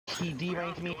He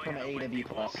D-ranked me from A to B+.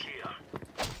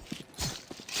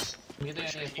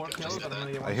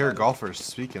 I hear golfers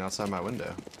speaking outside my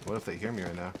window. What if they hear me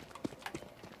right now?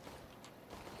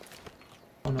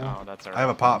 Oh no. Oh, that's I have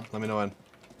a pop. Let me know when.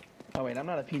 Oh wait, I'm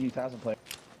not a P2000 player.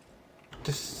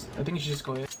 Just, I think you should just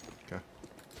go in. Okay.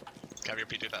 Have your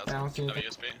P2000. I don't see No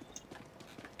anything. USB.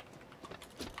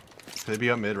 Could they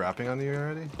be up mid rapping on you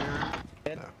already?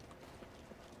 Mid. No.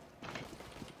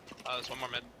 There's one more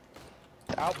mid.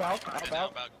 Outbound.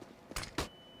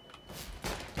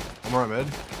 One more mid.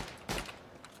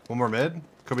 One more mid.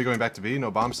 Could be going back to B. No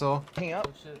bomb still. Hang up.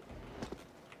 Oh shit.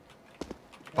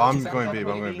 Bomb he's going out B. of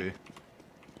Bomb going B. B.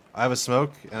 I have a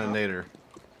smoke and a nader.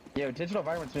 Yo, Digital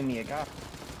Vibrance made me a god.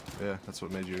 Yeah, that's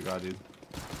what made you a god, dude.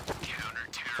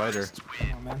 Fighter.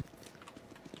 Oh man.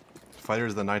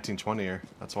 Fighter's the 1920er.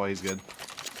 That's why he's good.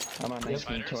 I'm on Fighters,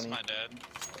 1920. my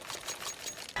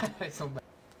dad. It's so bad.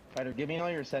 Fighter, give me all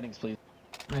your settings, please.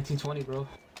 1920, bro.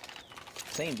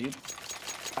 Same, dude.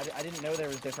 I didn't know there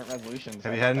was different resolutions.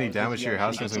 Have I you had thought any it was just damage to your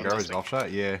house from some garbage golf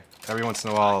shot? Yeah. Every once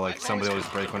in a while, like somebody will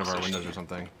just break one of our windows or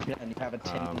something. Yeah, and you have a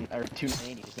 10 or 2 90s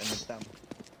and it's dumb.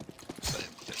 But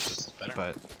it's just better.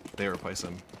 But they replace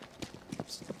them.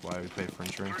 That's why we pay for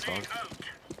insurance, dog.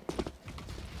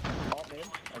 Alt mid,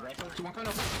 aggressive. One kind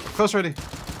of. Close ready.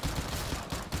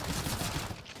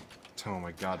 Oh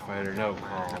my god, Fighter, no.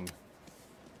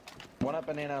 One up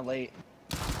banana late.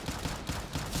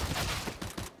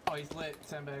 Oh, he's lit.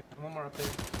 Sandbag. One more up there.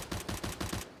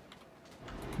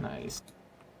 Nice.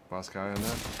 Boss guy on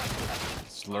that.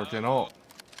 It's lurking ult.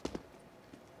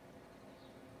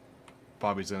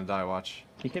 Bobby's gonna die, watch.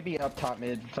 He could be up top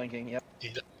mid flanking, yep. He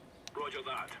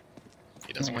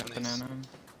doesn't win these. banana.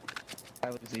 I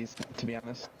lose these, to be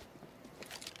honest.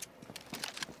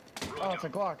 Oh, it's a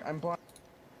Glock. I'm blind.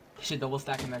 You should double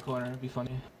stack in that corner. It'd be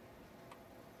funny.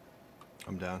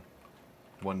 I'm down.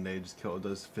 One nade just kill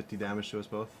does 50 damage to us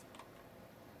both.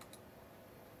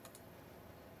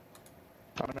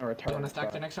 I'm gonna You return. wanna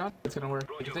stack the next round? It's gonna work.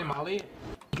 If they molly, you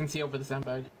can see over the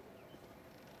sandbag.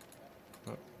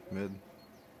 Oh, mid.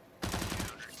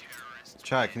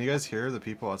 Chat, can you guys hear the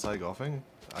people outside golfing?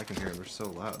 I can hear them, they're so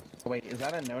loud. Wait, is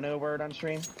that a no-no word on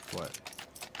stream? What?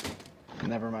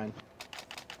 Never mind.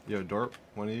 Yo, Dorp,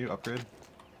 one of you, upgrade?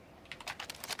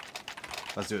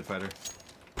 Let's do it, Fighter.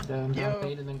 Then Yo. down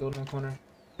fade and then go to the corner.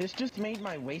 This just made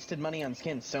my wasted money on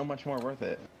skins so much more worth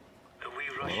it.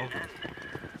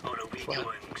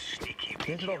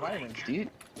 Digital violence, dude.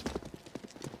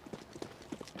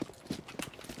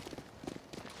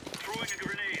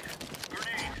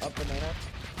 Up banana.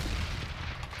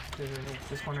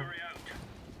 This corner.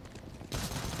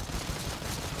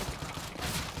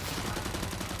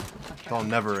 They'll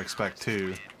never expect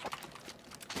two.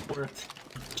 Worked.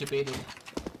 Jibaited.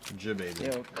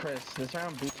 Jibbated. Yo, Chris, this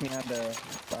round boots me out to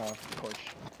porch.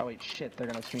 Oh wait, shit, they're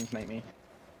gonna stream snipe me.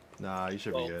 Nah, you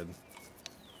should be good.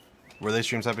 Were they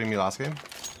stream sniping me last game?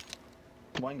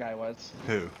 One guy was,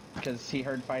 Who? because he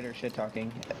heard fighter shit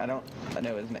talking. I know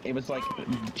it was like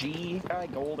G guy,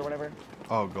 Gold or whatever.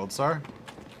 Oh, Gold Star?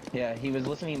 Yeah, he was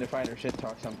listening to fighter shit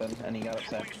talk something and he got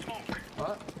upset.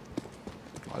 What?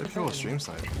 Why do people stream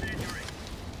snipe?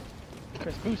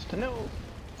 Chris, boost, no!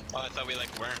 Oh, I thought we like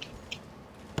weren't.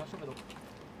 Flash over the.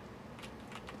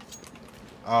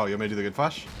 Oh, you want me to do the good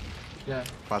flash? Yeah.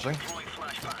 Flashing?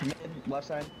 Mid, left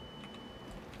side.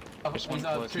 Oh, There's he's one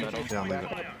close tree. middle. Yeah, I'm leaving.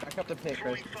 Back up to pick,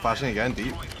 Chris. Flashing again,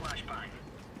 deep.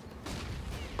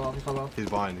 He fell off. He's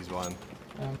blind, he's blind.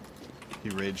 Um, He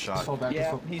rage just shot. fall back. Yeah,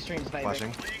 Just fall. he streams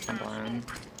sniping. Flashing. I'm blind.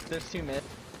 There's 2 mid.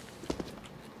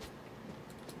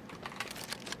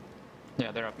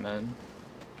 Yeah, they're up mid.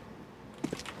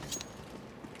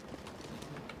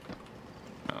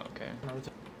 Oh, okay. Are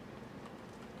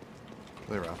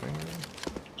they rapping?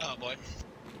 Oh boy.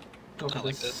 Go for I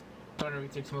like this. this. Starter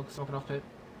retake smoke, smoking off pit.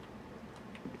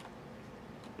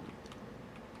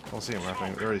 I don't see him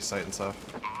rapping. They're already sighting stuff.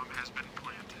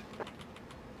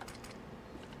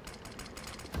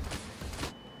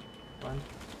 Blind.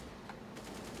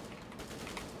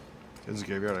 In his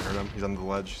graveyard, I heard him. He's on the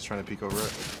ledge. He's trying to peek over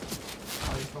it.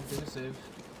 Oh, he smoked through the save.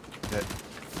 Hit.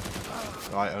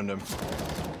 Oh, I owned him.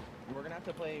 We're gonna have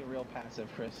to play real passive,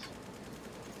 Chris.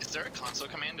 Is there a console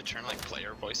command to turn like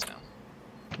player voice down?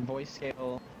 Voice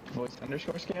scale, voice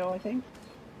underscore scale, I think.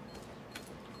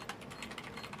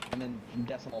 And then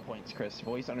decimal points, Chris.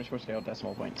 Voice underscore scale,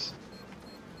 decimal points.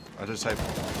 I just typed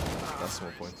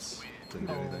decimal points. Didn't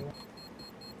do anything.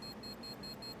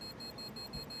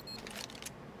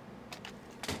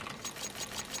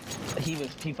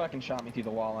 He fucking shot me through the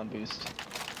wall on boost.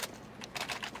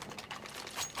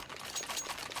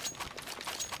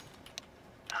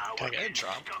 Can I get a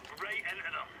drop?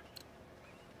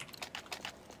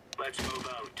 Let's move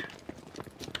out.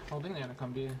 I don't think they're gonna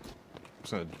come B. I'm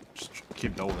just gonna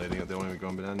keep double nading it. They won't even go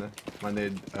in banana. My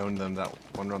nade owned them that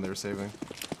one run they were saving.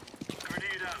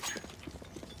 Grenade out.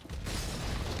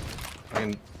 I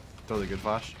can throw the good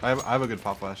flash. I have a good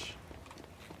pop flash.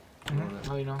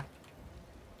 Oh, you know.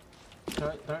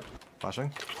 Third.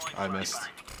 Flashing. I missed.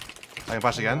 I can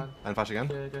flash again. God. I can flash again.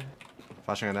 Good.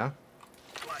 Flashing it now.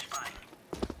 Flashbang.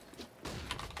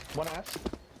 One ass.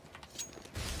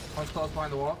 One's close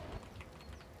behind the wall.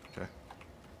 Okay.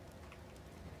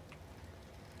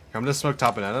 I'm gonna smoke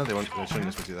top banana. They shouldn't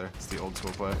have smoked either. It's the old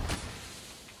school play.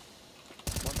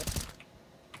 One mid.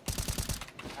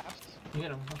 Ass. You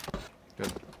hit him.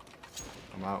 Good.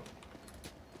 I'm out.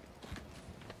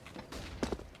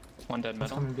 One dead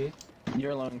One's middle. coming B.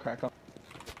 You're alone, Crackle.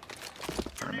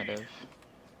 Affirmative.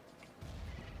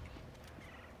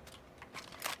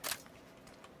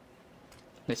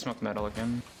 They smoke metal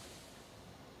again.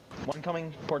 One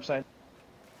coming, porch side.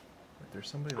 Wait, there's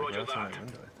somebody like Roger outside my that.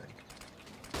 window, I think.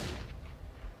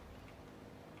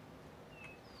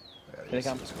 Yeah, Here they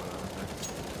come. what's going on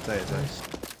out there. Say Nice.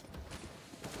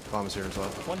 Bomb is here as well.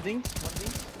 One ding. One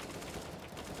ding.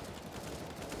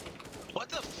 What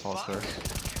the Paul's fuck?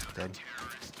 there. Dead.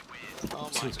 Oh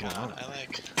See my what's going god, on. I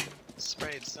like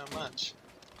sprayed so much.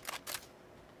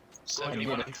 Oh, you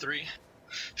 71 did and 3.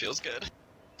 Feels good.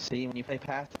 See, when you play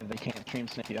passive, they can't stream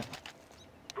sniff you.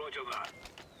 Roger that.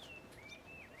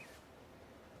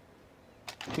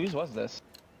 Whose was this?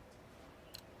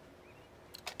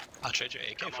 I'll trade your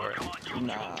AK for it. Come on, you.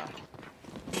 Nah.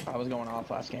 I was going off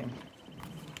last game.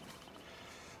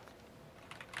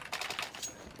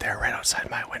 They're right outside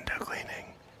my window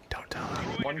cleaning. Don't tell them.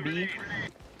 One B.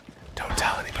 Don't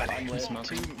tell anybody. I'm lit.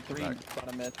 smoking. 2, 3, Back.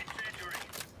 bottom mid.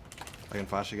 I can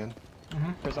flash again.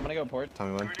 Chris, I'm gonna go port. Tell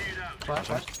me when. Grenade out. Flash.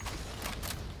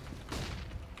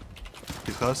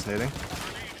 He's close, nading.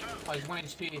 Oh, he's 1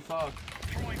 HP. Fuck.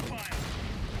 Throwing fire.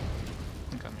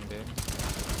 I'm coming, dude.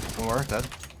 One more, dead.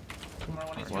 Two more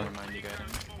 1 HP. Never mind, you got him.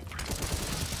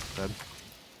 Dead.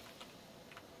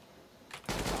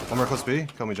 One more close B.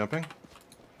 Kill me jumping.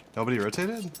 Nobody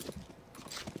rotated?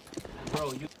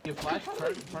 Bro, you flashed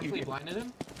perfectly blinded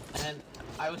him, and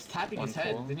I was tapping his One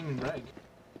head. full. Didn't even reg.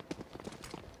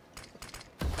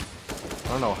 I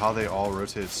don't know how they all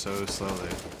rotated so slowly.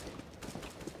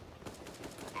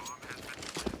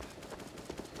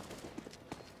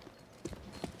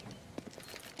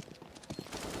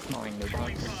 Mauling the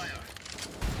box.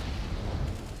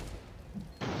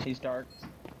 He's dark.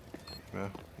 Yeah,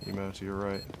 emo to your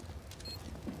right.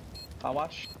 I'll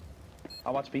watch.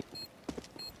 I'll watch B.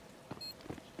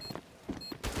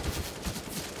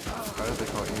 Why did they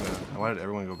call emo? And why did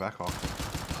everyone go back off?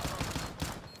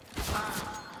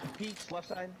 Peaks, left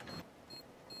side.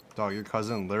 Dog, your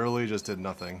cousin literally just did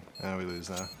nothing, and we lose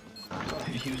now.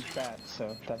 He was fat,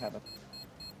 so that happened.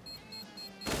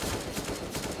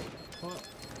 What?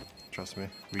 Trust me,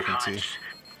 we can see.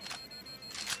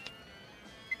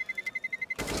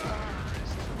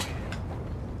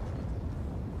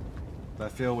 I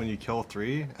feel when you kill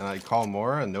 3 and I call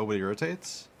more and nobody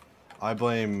rotates, I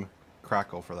blame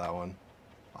Crackle for that one.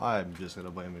 I'm just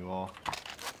gonna blame you all.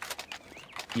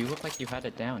 You look like you had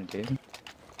it down, dude.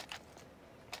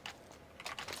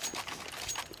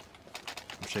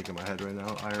 I'm shaking my head right now,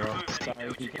 IRL. Sorry,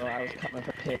 Hiko, I was coming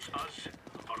for pick. Us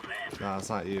or them. Nah, it's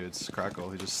not you, it's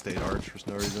Crackle. He just stayed arch for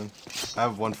no reason. I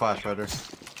have one flash fighter.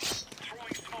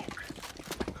 Throwing smoke.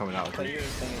 I'm coming out with So it. you're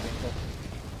saying against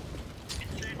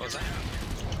What was that?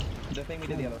 the thing we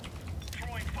did the other.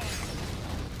 Throwing fire.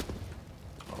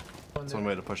 That's one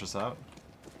way to push us out.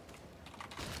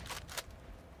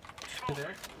 You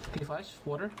there? Can you flash?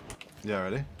 Water? Yeah,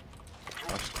 ready?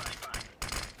 Mine.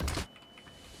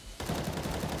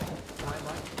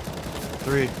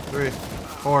 3,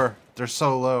 4. They're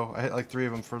so low. I hit like 3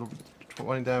 of them for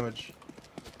 20 damage.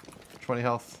 20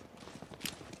 health.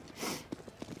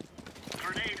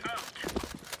 Grenade out.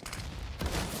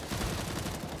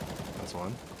 That's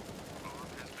one.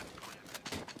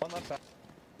 One left side.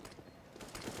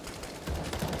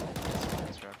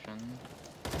 Construction.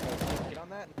 Get on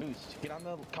that and boost. Get on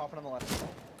the coffin on the left.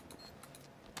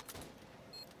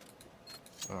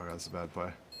 Oh god, that's a bad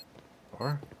play.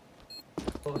 Or?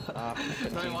 No,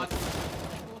 you want?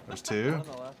 There's One 2. on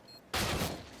the left.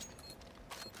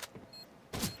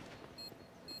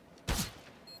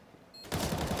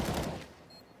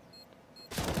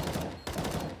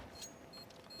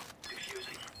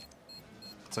 Diffusing.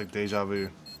 It's like deja vu.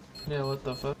 Yeah, what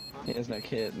the fuck? He has no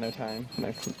kit, no time. No,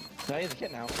 no, he has a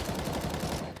kit now.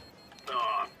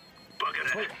 Oh, bugger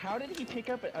it. Wait, how did he pick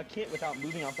up a kit without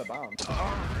moving off the bomb?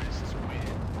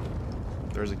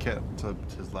 There's a kit to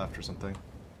his left or something.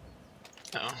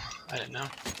 No, I didn't know.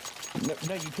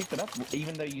 No, you picked it up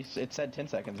even though it said 10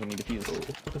 seconds when you defused.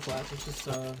 With the flash, it's just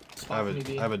I spot for me,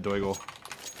 B. have a doigle.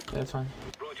 Yeah, that's fine.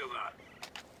 Roger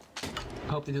that.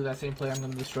 I hope they do that same play. I'm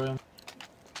gonna destroy them.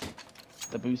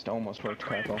 The boost almost worked,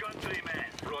 Crackle. Gun 3 men.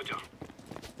 Roger.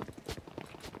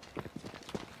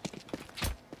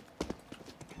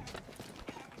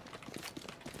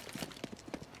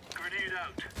 Grenade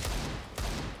out.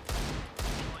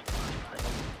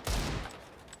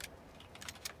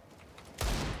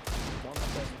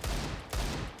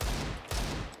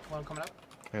 One coming up.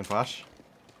 And flash.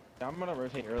 I'm gonna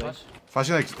rotate early. Flash.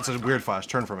 Flashing like it's a weird flash.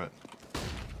 Turn from it.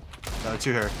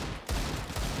 2 here.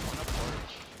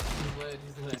 He's lit.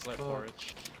 He's lit. He's lit Oh.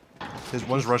 porch. His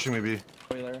one's rushing maybe.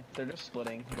 Spoiler. They're just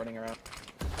splitting, running around.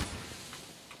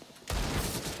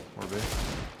 More B.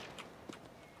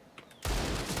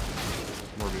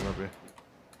 More B. More B.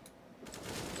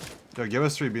 Yo, give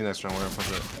us 3B next round. We're gonna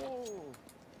push it.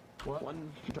 What?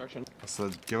 One construction. So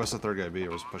give us a third guy B.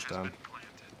 Or just push down.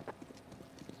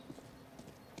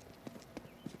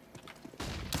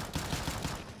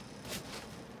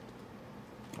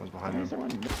 One's behind Why is there him.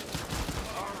 one?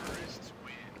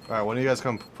 Alright, when do you guys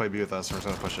come play B with us? We're just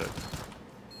gonna push it.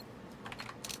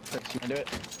 Chris, you wanna do it?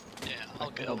 Yeah, I'll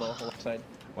Hold the go. whole left side.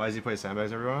 Why does he play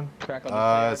sandbags, everyone? Crackle.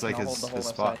 just It's play like arc and I'll his hold the whole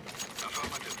spot. left side.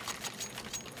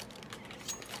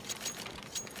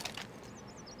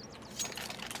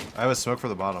 I have a smoke for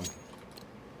the bottom.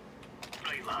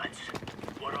 Right, lads.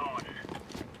 We're on.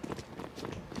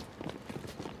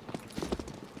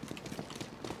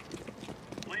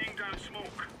 Laying down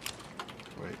smoke.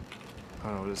 Wait. I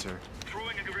don't know what it is here.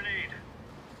 Throwing a grenade.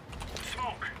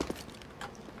 Smoke.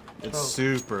 It's Oh.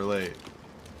 super late.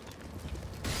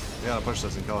 We gotta push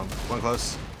this and kill him. One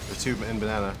close. There's 2 in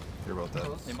banana. You're both dead.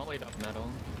 Close. They mollied up metal.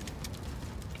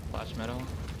 Flash metal. One's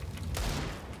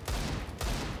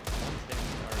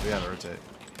We gotta rotate.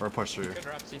 Or push through. Could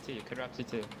wrap CT. Could wrap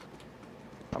CT.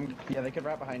 Yeah, they could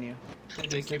wrap behind you. Stay B,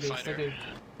 Thank stay you, B, stay fighter. B.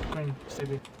 Green, stay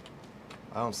B.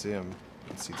 I don't see him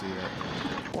in CT yet.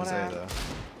 One He's A out. though.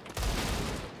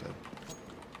 Dead.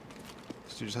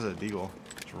 This dude just has a deagle.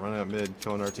 Just running up mid,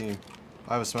 killing our team.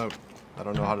 I have a smoke. I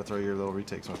don't know how to throw your little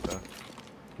retake smoke though.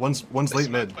 One's late smoke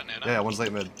mid. banana? Yeah, one's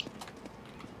late mid.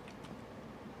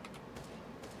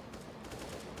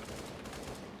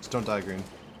 Just don't die, green.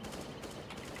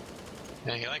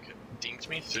 Yeah, he like dinked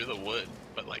me through the wood,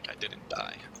 but like I didn't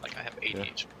die. Like I have 8 Yeah.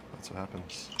 HP. That's what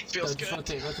happens. Feels Just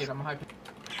good. rotate. I'm hyping.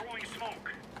 Throwing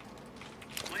smoke.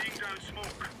 Laying down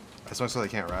smoke. I smoke so they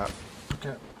can't wrap.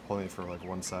 Okay. Holding it for like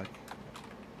 1 sec.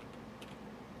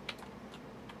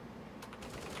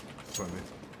 Join me.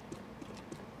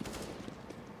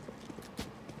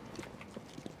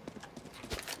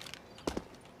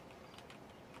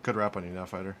 Good wrap on you now,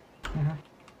 fighter. Mhm. Do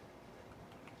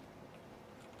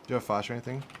you have flash or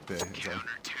anything? Yeah,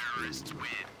 it's on.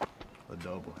 A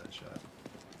double headshot.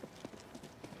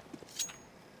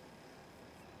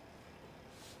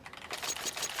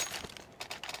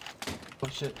 Oh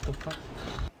shit, the fuck?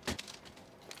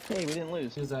 Hey, we didn't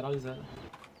lose. Use that, I'll use that.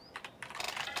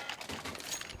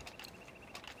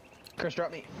 Chris,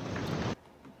 drop me.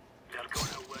 They're gonna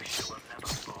wish you were never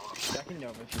born. I can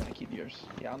Nova if you want to keep yours.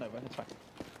 Yeah, I'll Nova. It's fine.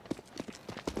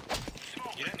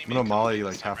 Smoke. You didn't need I'm me gonna to molly come you in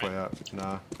like this time, halfway right? up.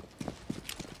 Nah,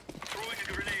 Throwing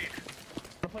a grenade.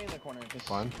 I'm playing in the corner. Just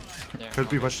fine. Yeah, Could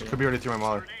be I'll pushed. get Could be already through my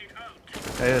mauler. Grenade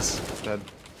out. Hey, is dead.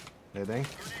 Anything?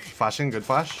 Flashing. Good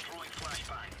flash. Throwing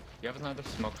flashbang. You have another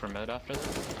smoke for mid after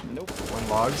this? nope. 1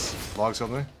 logs. Logs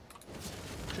killed me.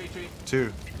 Tree.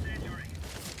 2. Incendiary.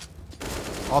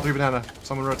 All 3 banana.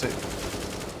 Someone rotate.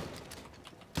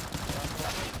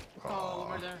 Oh, one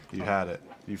more there. You had it.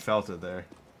 You felt it there.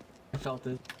 I felt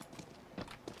it.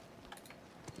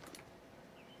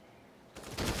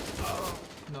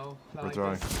 No, not We're like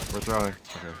throwing. this. We're throwing.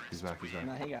 Okay, he's back. He's Nah,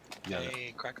 back. he got. Yeah.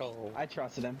 Hey, crackle. I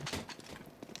trusted him.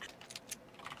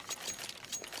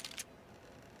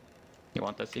 You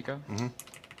want this, Hiko?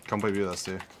 Come play B with us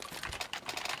too.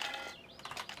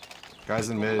 Guys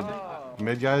in mid. Oh.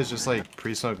 Mid guys just like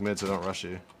pre-smoke mid so don't rush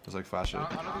you. Just like flash it.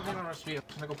 I don't think they're gonna rush B. I'm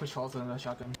gonna go push falls in the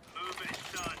shotgun. Move it,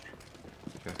 son.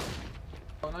 Okay.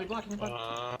 Oh no, you're blocking.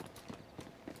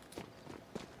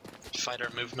 Fighter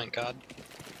movement god.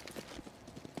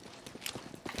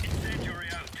 Incendiary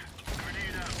out.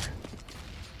 Grenade out.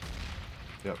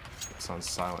 Yep. Sounds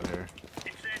silent here.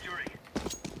 Incendiary.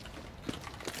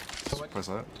 Play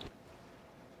sight.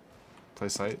 Play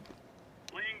sight.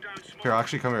 Laying down smoke. Here,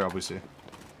 actually come here, I'll boost you.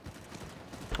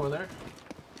 Four there.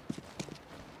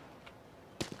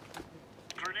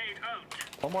 Grenade out.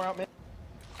 One more out mid.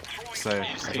 Throwing Say. He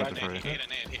I just got ate it an for aid. you. He ate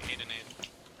an aid. He ate an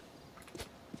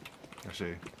aid.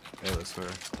 Actually, A looks clear.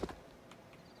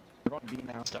 They're on B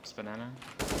now. Steps banana.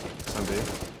 Some B.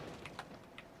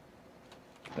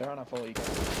 They're on a full eco.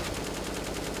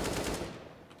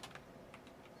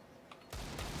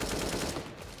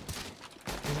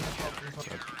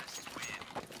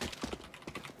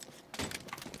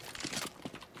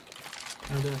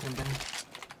 I'm doing the same thing.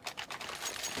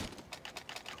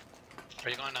 Are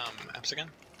you going apps again?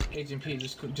 Agent P,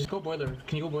 just go boiler.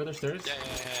 Can you go boiler stairs? Yeah.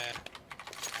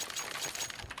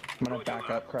 I'm gonna back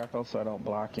up, Crackle, so I don't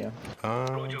block you.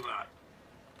 Roger that.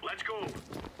 Let's go.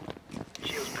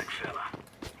 Cheers, big fella.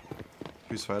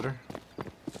 Who's fighter?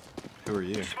 Who are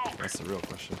you? That's the real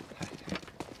question.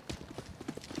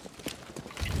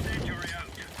 Incendiary out.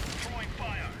 Throwing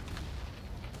fire.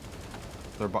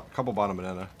 They're couple bottom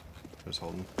banana. Just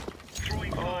holding.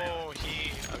 Throwing fire. Oh,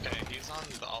 he's on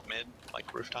the alt mid,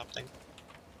 like rooftop thing.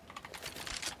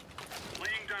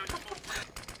 Laying down smoke.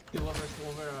 You love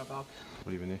her, Bob.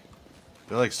 What do you need?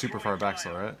 They're like super far back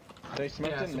still, right? They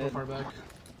smoked Yeah, in super mid. far back.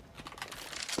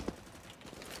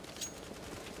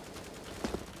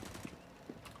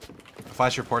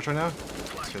 Flash your porch right now?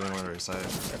 Okay, they want to side.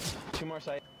 2 more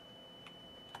sight.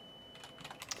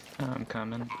 I'm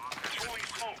coming. Throwing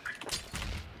smoke.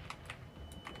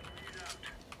 Lead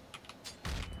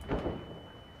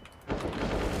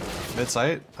out. Mid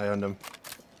sight? I owned him.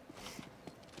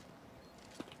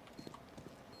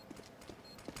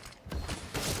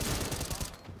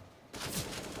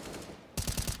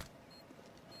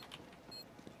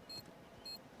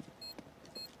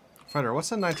 Fighter, what's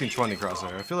the 1920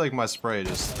 crosshair? I feel like my spray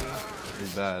just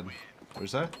is bad.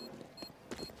 What's that?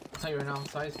 I'll tell you right now,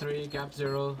 size 3, gap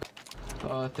 0,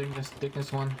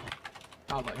 thickness 1,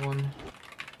 outline 1.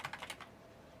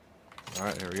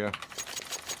 Alright, here we go.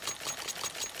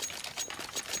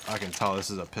 I can tell this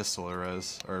is a pistol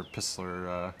res, or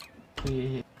pistol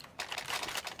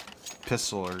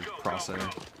pistol or crosshair.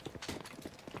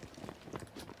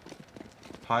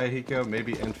 Hi Hiko,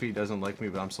 maybe Enfi doesn't like me,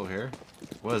 but I'm still here.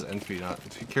 What is Enfi not?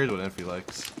 He cares what Enfi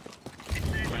likes.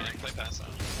 Play pass out.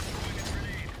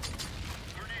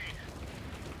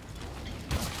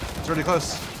 It's already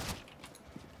close.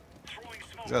 Throwing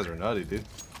smoke. These guys are nutty, dude.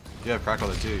 You have crack on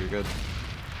it too, you're good.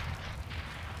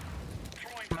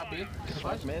 Throwing Not B, fire. get the Smoke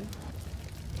flash. mid.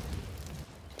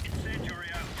 Incendiary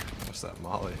out. What's that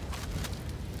molly?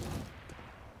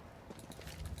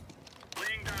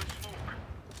 Laying down smoke.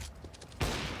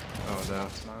 Oh no.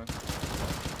 Smoke.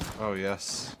 Oh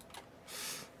yes.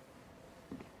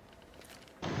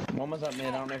 One was up mid.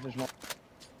 I don't know if there's more.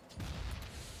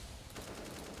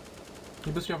 He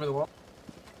boosts you over the wall.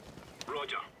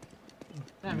 Roger.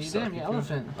 Damn, you suck, damn, you Hiko.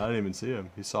 elephant. I didn't even see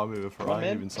him. He saw me before One I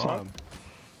mid, even saw smoke. him.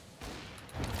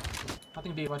 I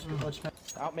think B, watch me.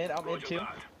 Out mid Roger 2.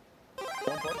 that.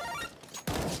 1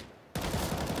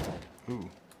 4. Ooh.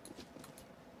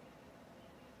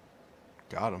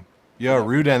 Got him. Yo,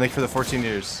 Rudan, thank you for the 14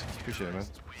 years. Appreciate it, man.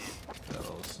 Yeah,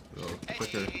 that was a little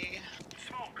quicker.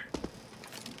 Smoke.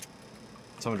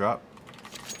 Someone drop.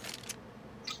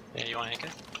 Yeah, you want to hit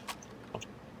it?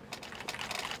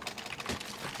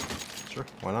 Sure,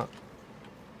 why not?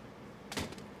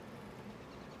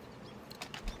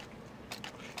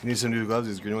 You need some new gloves?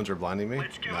 These green ones are blinding me?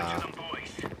 Let's give it Nah. to them,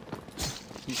 boys.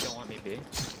 You don't want me B?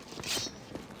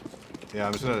 Yeah,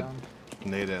 I'm just gonna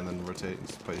nade it and then rotate and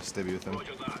play stabby with him.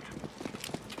 Roger that.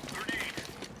 Grenade.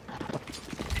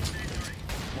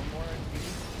 One more.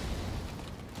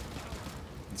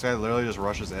 This guy literally just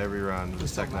rushes every round with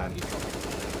his Tech 9.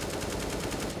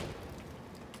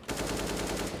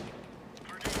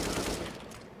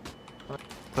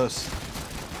 Close.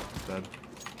 Dead.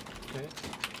 Okay.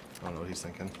 I don't know what he's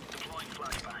thinking. Deploying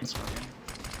flashbang. I'm smoking.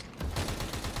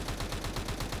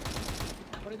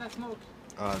 What did that smoke?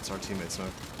 It's our teammate Smoke.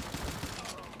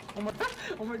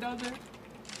 One more down there.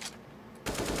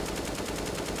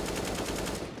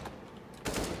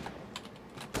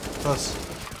 Close.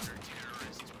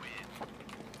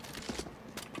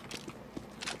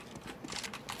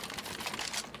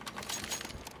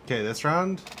 Okay, this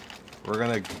round, we're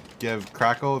gonna give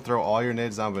Crackle, throw all your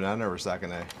nades down banana, or we're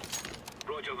stacking A.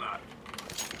 Roger that.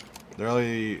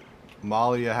 Literally,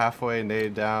 molly a halfway,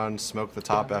 nade down, smoke the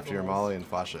top after your molly, and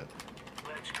flash it.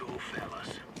 Let's go, fellas.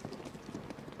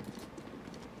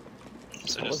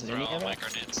 So What just was throw any all of my it?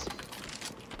 grenades.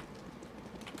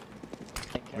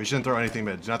 We shouldn't throw anything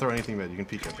mid. Do not throw anything mid. You can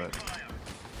peek it, but Fire.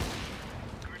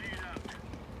 Grenade out.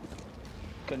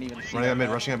 Couldn't even see. running that at mid,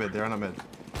 guy. rushing at mid. They're on at mid.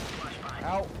 Flashbang.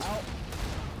 Out.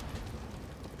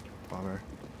 Bomber.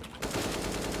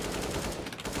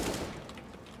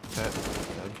 Hit.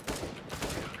 Dead.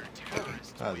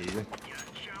 That was easy. You're a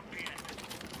champion.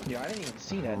 Yeah, I didn't even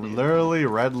see that, dude. Literally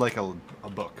read like a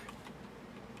book.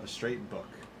 A straight book.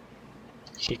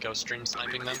 Hiko stream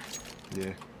sniping them.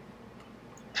 Yeah.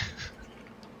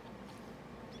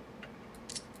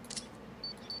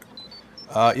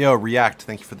 Yo, React,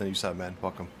 thank you for the new sub, man.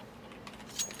 Welcome.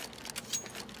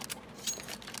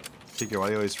 Hiko, why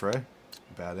do you always spray?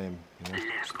 Bad aim, you know?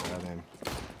 Just bad aim.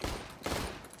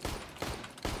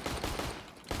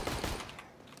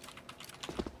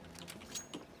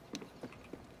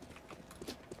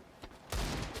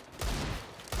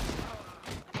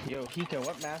 Yo, Hiko,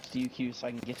 what maps do you queue so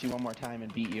I can get you one more time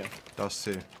and beat you? Dust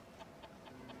 2.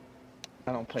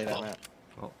 I don't play that Oh. map.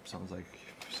 Well, sounds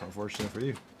unfortunate for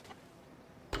you.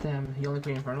 Damn, you only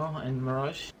play Inferno and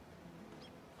Mirage?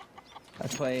 I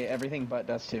play everything but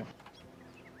Dust 2.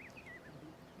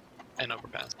 And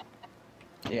overpass.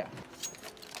 Yeah.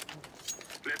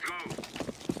 Let's go.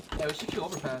 Yeah, we should queue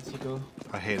Overpass, Hiko.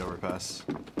 I hate overpass.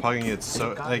 Pugging it's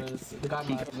so The like God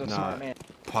Hiko's a Nah. smart man.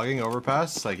 pugging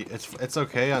overpass like it's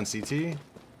okay on CT.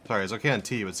 Sorry, it's okay on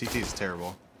T, but CT is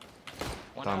terrible.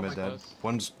 One Down out mid my dead. close.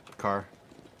 One's car.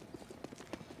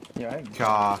 Yeah, I...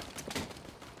 Ka.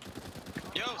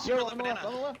 Yo, Yo, super on the left,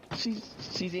 on the banana. left.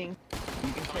 She's in. You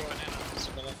can Going kill her. banana.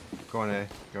 Super banana. Going A.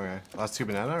 Going A. Last two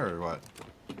banana or what?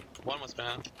 One was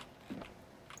banana.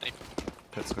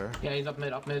 Pit square. Yeah, he's up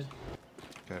mid, up mid.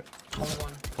 Okay. Only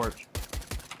one. Porch.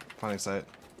 Finding sight.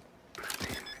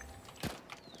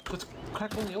 What's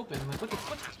crack only open? Like,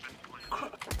 what?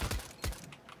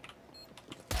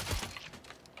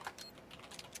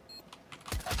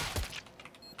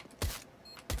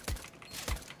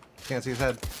 Can't see his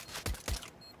head.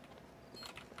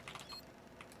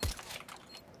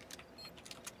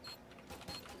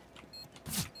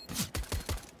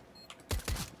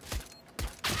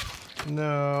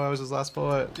 No, that was his last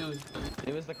bullet. Dude,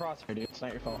 It was the crosshair, dude. It's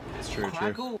not your fault. It's true, true.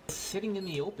 Crackle was sitting in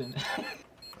the open.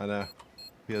 I know.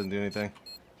 He doesn't do anything.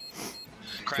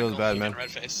 Crackle, bad, even man.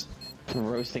 Red face.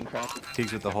 Roasting crap.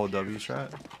 Peeks with the whole W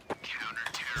strat.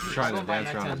 Trying to I'll buy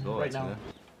advance around his 910 bullets, right you now. know?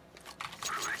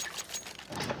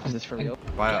 Is this for real?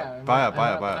 Buy Yeah, it. Buy it, buy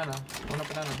one it, buy it. banana. One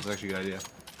banana. It's actually a good idea.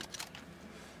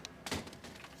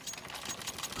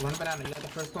 One banana. You got the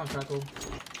first one, Crackle.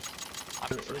 I'm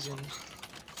the first one.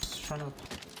 Just run up.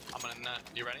 I'm gonna nut.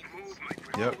 You ready?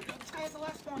 Yep. This guy has the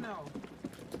last one now.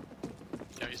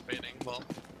 Yo, he's baiting. Well,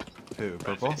 Who? red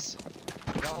Purple? face.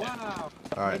 Wow.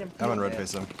 Alright, Made him I'm gonna feel red bad.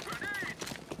 face him.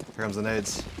 Here comes the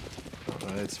nades. Oh,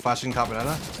 nades. Flashing top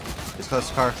banana. He's close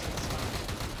to car.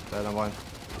 Dead, I'm blind.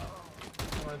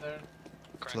 Over there.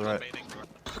 Crackle right. baiting.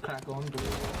 Crackle. I'm good.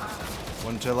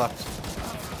 One to the left.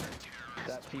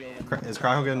 That feeling. Is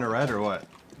Crackle getting a red or what?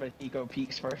 But Hiko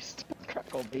peeks first.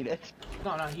 Crackle beat it.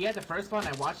 No, he had the first one.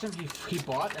 I watched him. He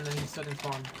bought and then he stood in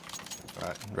spawn.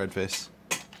 Alright, red face.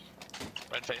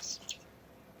 Red face.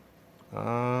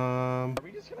 Are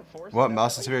we just gonna force What it?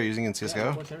 mouse sensitivity are you using in Yeah,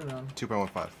 CSGO? what's everyone?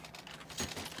 2.15.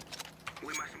 We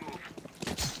must move.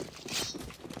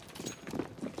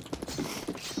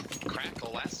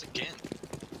 Crackle last again.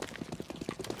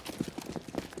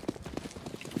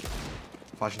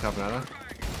 Flashing top banana.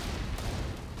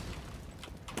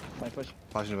 My push.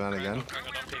 Flashing banana again.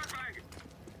 Crackle, don't peek.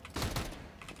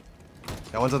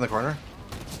 That one's in the corner.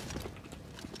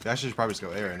 You actually should probably just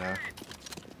go A right now.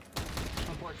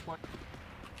 On porch.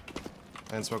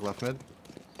 And smoke left mid.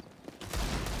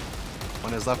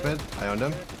 One is left mid. I owned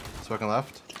him. Smoking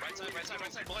left. Right side, right side,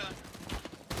 right side. Boy,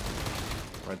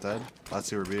 Right side. Last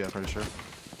two were B, I'm pretty sure.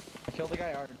 I killed the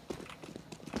guy hard.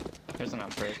 There's an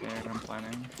outbreak there, I'm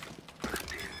planning.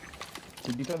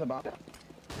 Did you throw the bomb?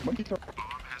 What did you throw?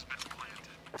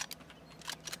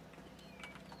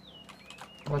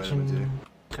 Wait a minute, Watching.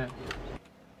 Okay.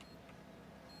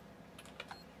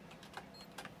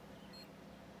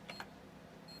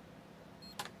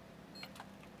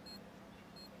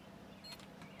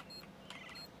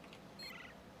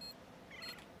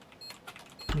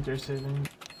 They're saving.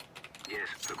 Yes,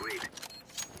 agreed.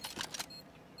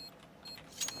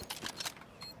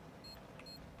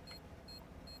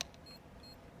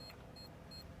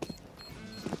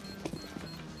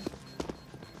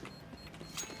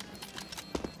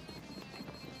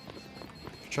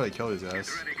 Try to kill these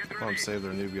guys. Let them save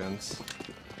their noob guns.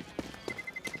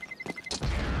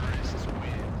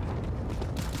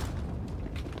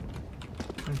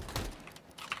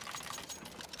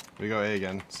 We go A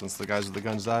again, since the guys with the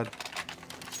guns died.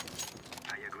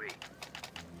 I agree.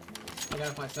 I got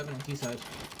a 5-7 on T side.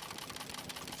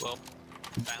 well,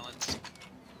 balanced.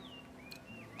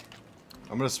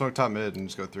 I'm gonna smoke top mid and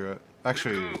just go through it.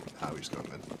 Actually, we just go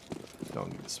mid.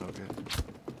 Don't need to smoke it.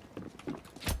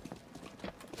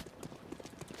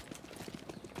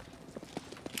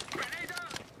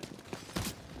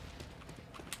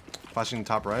 Flashing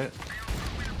top right.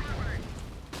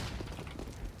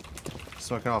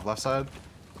 Smoking off left side.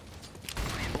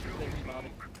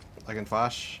 I can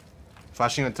flash.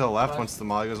 Flashing until the left once the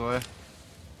molly goes away.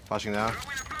 Flashing now.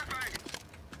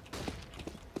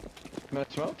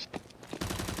 Smoked?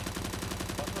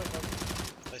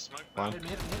 They smoked. Fine. Hit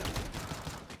him.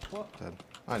 Dead.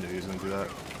 I knew he was gonna do that.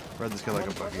 Read this kid like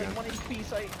a buck again. 1 HP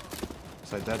site.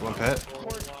 Side dead, one pit.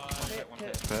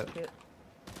 Pit.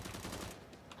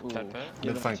 Dead pit.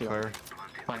 Mid flank clear.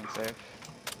 Planning safe.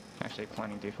 Actually,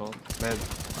 planning default. Mid.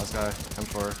 Last guy.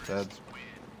 M4. Dead.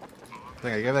 I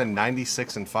think I gave that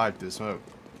 96 and 5 to the smoke.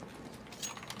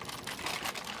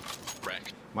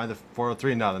 Wreck. Mind the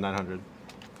 403? No, the 900.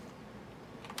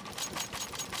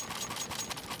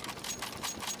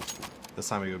 This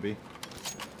time we go B.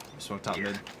 Smoke top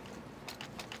mid.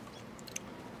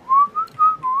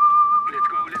 Let's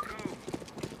go.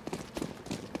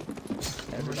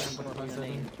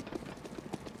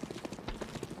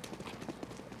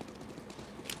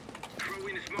 Throw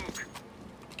in smoke.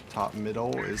 Top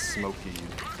middle is smoky.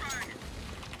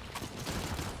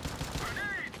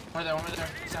 One there.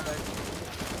 Stand by.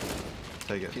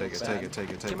 Take it.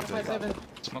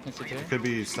 Smoking CT. Could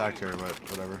be stacked here, but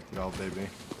whatever. Y'all baby.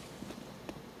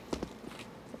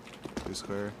 Who's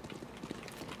clear?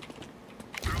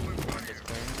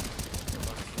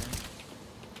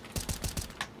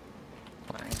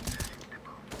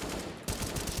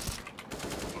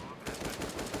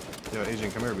 Yo,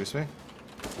 Agent, come here, boost me.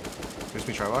 Boost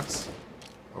me, Tribox.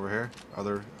 Over here.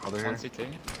 Other here. One CT.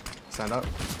 Stand up.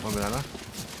 One banana.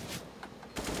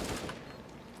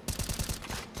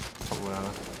 Couple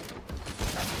banana.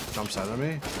 Jumps out of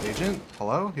me. Agent?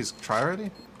 Hello? He's try already?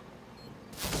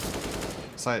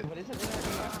 Sight. What is it? Isn't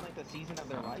it like the season of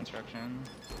their life? Construction.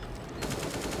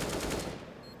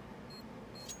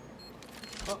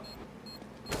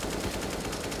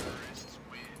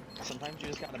 Sometimes you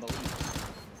just gotta believe.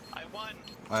 I won.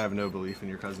 I have no belief in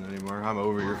your cousin anymore. I'm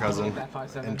over your cousin. That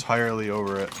 5-7. Entirely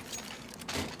over it.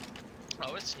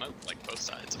 Oh, it's smoked like both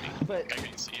sides of me. But- I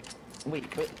can see it. Wait,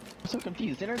 but I'm so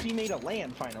confused. Energy made a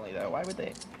land finally, though. Why would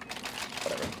they?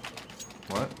 Whatever.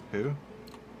 What? Who?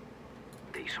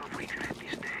 They saw we can at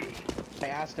least stay. I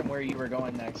asked him where you were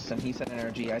going next, and he said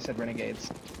energy. I said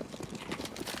renegades.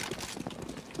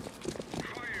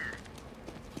 Fire.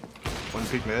 One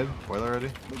peak mid. Boiler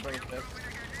already? We break this.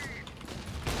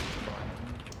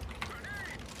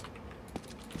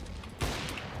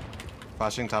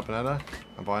 Flashing top banana.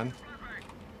 I'm blind.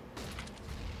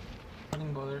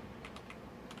 Running boiler.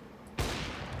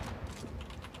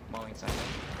 Mauling side.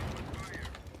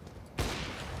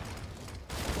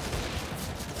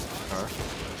 Car.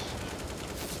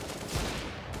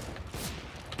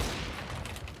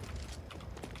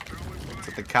 It's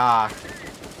at the car.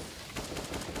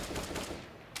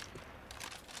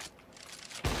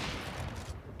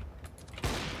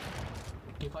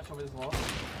 Can you flash over this wall?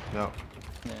 No.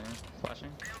 Yeah.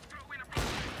 Flashing.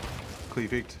 Clee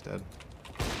peeked. Dead.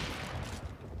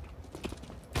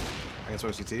 I can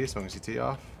smoke CT. Smoking CT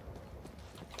off.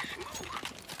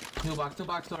 Two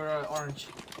box or orange.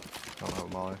 I don't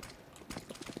have Molly.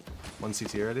 One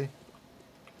CT already.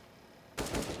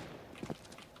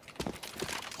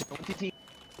 One TT. He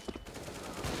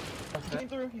came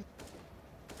through. He's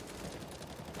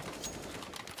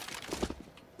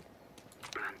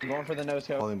going for the nose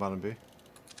scope. Holding bottom B.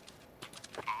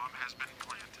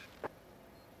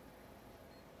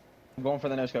 I'm going for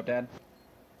the no scope, Dad.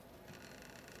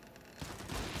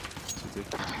 CT.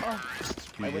 Oh,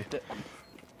 I whipped it.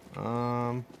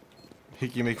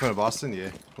 Hiko, you make fun of Boston? Yeah,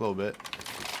 a little bit.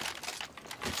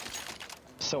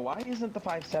 So why isn't the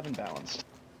 5-7 balanced?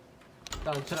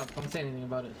 No, shut up. Don't say anything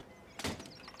about it.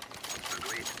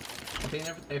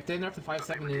 If they nerf the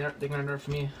 5-7, they're gonna nerf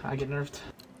me. I get nerfed.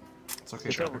 It's okay,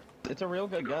 Trevor. It's a real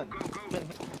good gun.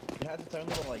 It has its own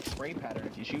little like spray pattern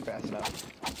if you shoot fast enough.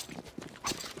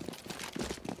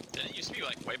 Didn't it used to be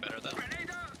like way better though?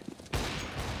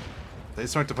 They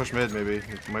just might to push mid, maybe.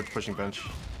 They might be pushing bench.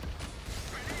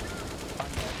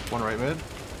 One right mid.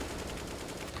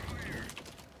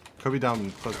 Could be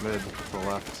down close mid to the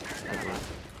left.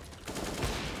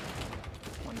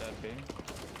 One dead B.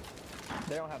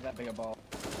 They don't have that big a ball.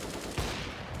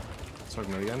 Smoke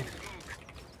mid again.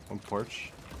 One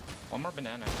porch. One more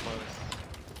banana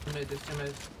close. Mid, there's two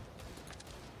mid.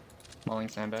 Mauling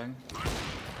sandbag.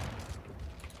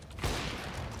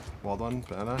 Walled one,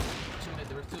 banana. Two mid,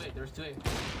 there was two A.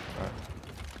 Alright.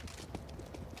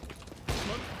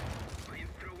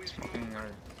 Smoking or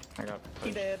I got He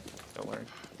pushed. dead. Still work.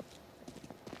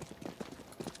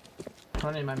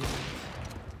 Running my mid.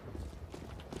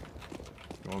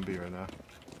 One B right now.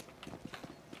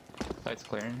 Side's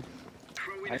clearing.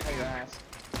 I got your ass.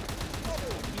 Oh,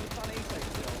 he was on A side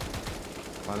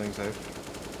still. Planning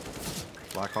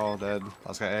safe. Black hole dead.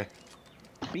 Last guy A.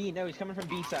 B, no, he's coming from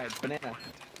B side. Banana.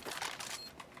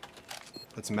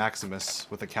 That's Maximus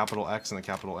with a capital X and a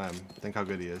capital M. Think how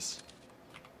good he is.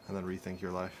 And then rethink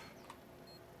your life.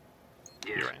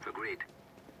 Yes, You're right. agreed.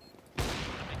 I'm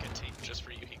gonna make a team just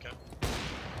for you, Hiko.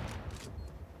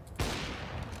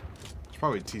 It's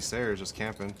probably T Sayers just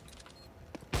camping.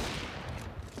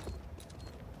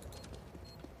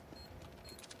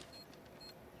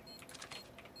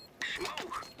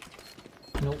 Smoke.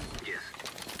 Nope. Yes.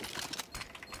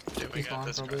 Dude, we He's got gone,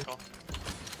 this probably. critical.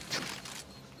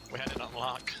 We had it on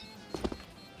lock.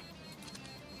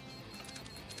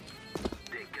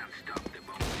 They can't stop the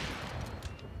bomb.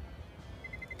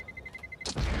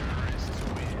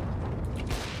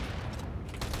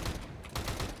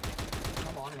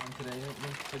 I'm on one today. It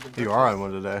makes a good You are on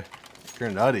one today. You're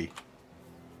nutty.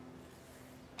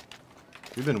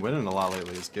 You've been winning a lot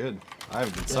lately. It's good. I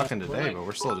haven't been sucking we're today, like- but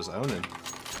we're still just owning.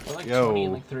 We're like Yo. 20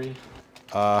 and like 3.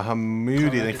 Hamoudi,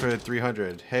 Oh, thanks for the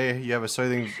 300. Hey, you have a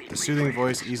soothing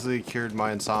voice, easily cured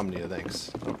my insomnia.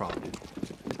 Thanks. No problem.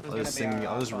 I'll just sing.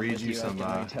 I'll just read you some.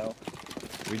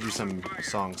 Read you some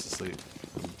songs to sleep.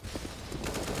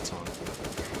 That song.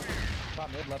 Top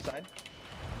mid, left side.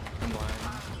 I'm blind.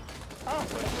 Oh,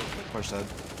 Push dead.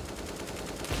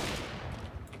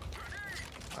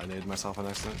 I naded myself on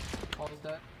accident. What was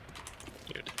that?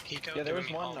 Dude, Hiko Yeah, there was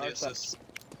giving me one all the outside. assists.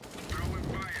 Throwing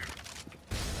fire.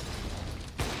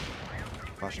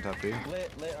 Flashing top B.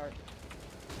 lit art.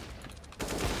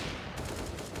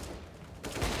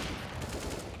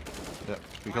 Yep.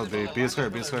 We killed B. B is clear.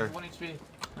 B is clear. 1 HP.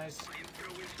 Nice. I'm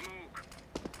throwing smoke.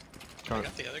 I Come on.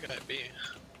 got the other guy at B.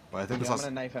 Well, I think this Yeah, I'm last.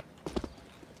 gonna knife him.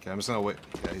 Okay, I'm just gonna wait.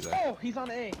 Yeah, he's there. Oh, he's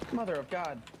on A. Mother of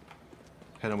God.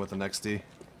 Hit him with the next D.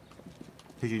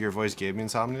 Hiki, your voice gave me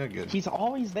insomnia. Good. He's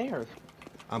always there.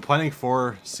 I'm planning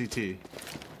for CT.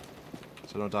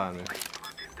 So don't die on me.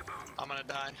 Planted the bomb. I'm gonna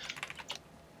die.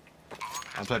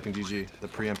 I'm typing GG, the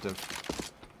preemptive.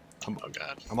 Oh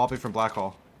god. I'm opting from Black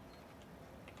Hole.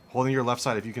 Holding your left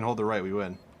side. If you can hold the right, we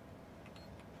win.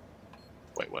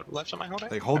 Wait, what left am I holding?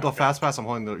 Like, hold the Okay. fast pass. I'm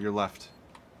holding your left.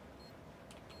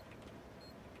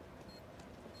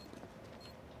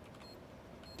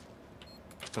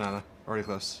 Banana. Already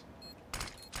close.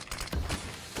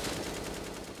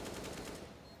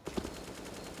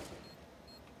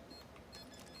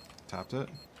 Tapped it.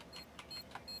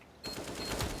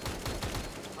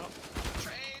 Oh,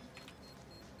 trade!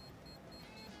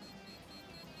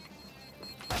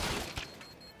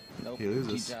 Nope. He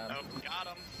loses. Good job. Nope, got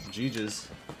him. GG's.